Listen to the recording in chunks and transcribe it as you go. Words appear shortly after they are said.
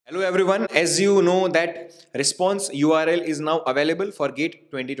Hello everyone, as you know that response URL is now available for GATE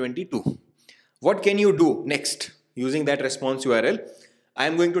 2022. What can you do next using that response URL? I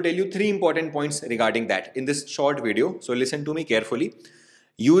am going to tell you 3 important points regarding that in this short video. So listen to me carefully.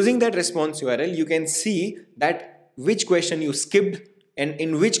 Using that response URL, you can see that which question you skipped and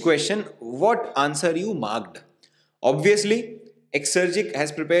in which question what answer you marked. Obviously, Exergic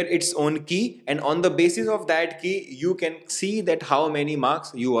has prepared its own key, and on the basis of that key, you can see that how many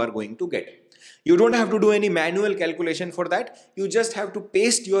marks you are going to get. You don't have to do any manual calculation for that. You just have to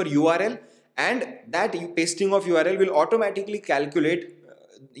paste your URL, and that pasting of URL will automatically calculate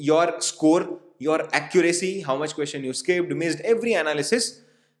your score, your accuracy, how much question you skipped, missed, every analysis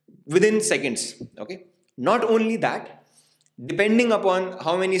within seconds. Okay. Not only that, depending upon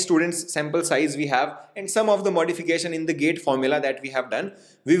how many students sample size we have and some of the modification in the GATE formula that we have done,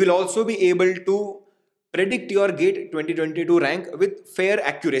 we will also be able to predict your GATE 2022 rank with fair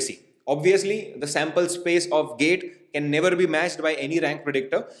accuracy. Obviously, the sample space of GATE can never be matched by any rank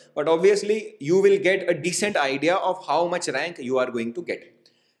predictor, but obviously you will get a decent idea of how much rank you are going to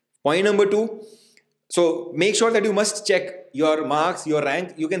get. Point number 2, so make sure that you must check your marks, your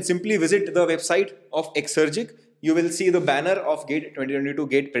rank. You can simply visit the website of Exergic. You will see the banner of GATE 2022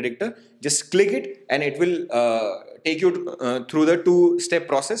 GATE Predictor. Just click it and it will take you through the 2-step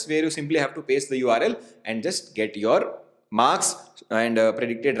process where you simply have to paste the URL and just get your marks and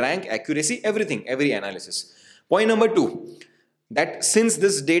predicted rank, accuracy, everything, every analysis. Point number 2, that since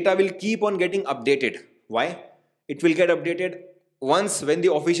this data will keep on getting updated. Why? It will get updated once when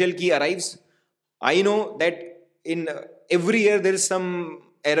the official key arrives. I know that in every year there is some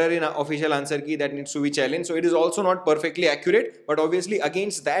error in official answer key that needs to be challenged. So it is also not perfectly accurate, but obviously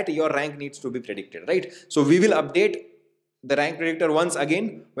against that your rank needs to be predicted, right? So we will update the rank predictor once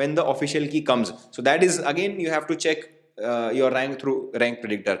again when the official key comes. So that is again you have to check your rank through rank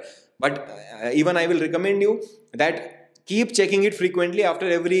predictor. But even I will recommend you that keep checking it frequently after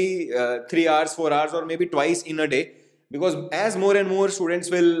every 3 hours, 4 hours, or maybe twice in a day. Because as more and more students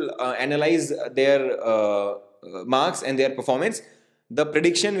will analyze their marks and their performance, the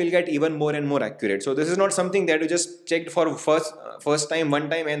prediction will get even more and more accurate. So this is not something that you just checked for first time, one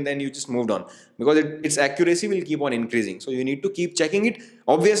time, and then you just moved on. Because its accuracy will keep on increasing. So you need to keep checking it.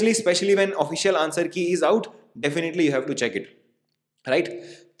 Obviously, especially when official answer key is out, definitely you have to check it. Right?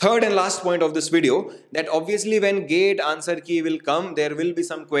 Third and last point of this video, that obviously when GATE answer key will come, there will be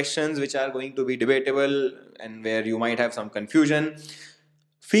some questions which are going to be debatable and where you might have some confusion.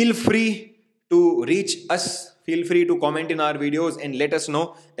 Feel free to reach us. Feel free to comment in our videos and let us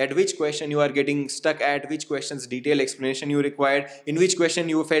know that which question you are getting stuck at, which questions detailed explanation you required, in which question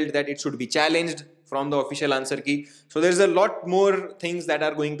you felt that it should be challenged from the official answer key. So there's a lot more things that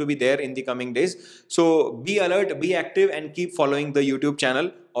are going to be there in the coming days. So be alert, be active, and keep following the YouTube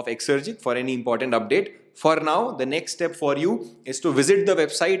channel of Exergic for any important update. For now, the next step for you is to visit the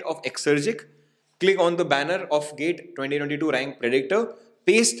website of Exergic, click on the banner of GATE 2022 rank predictor,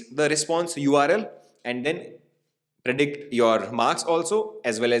 paste the response URL, and then predict your marks also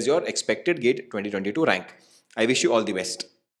as well as your expected GATE 2022 rank. I wish you all the best.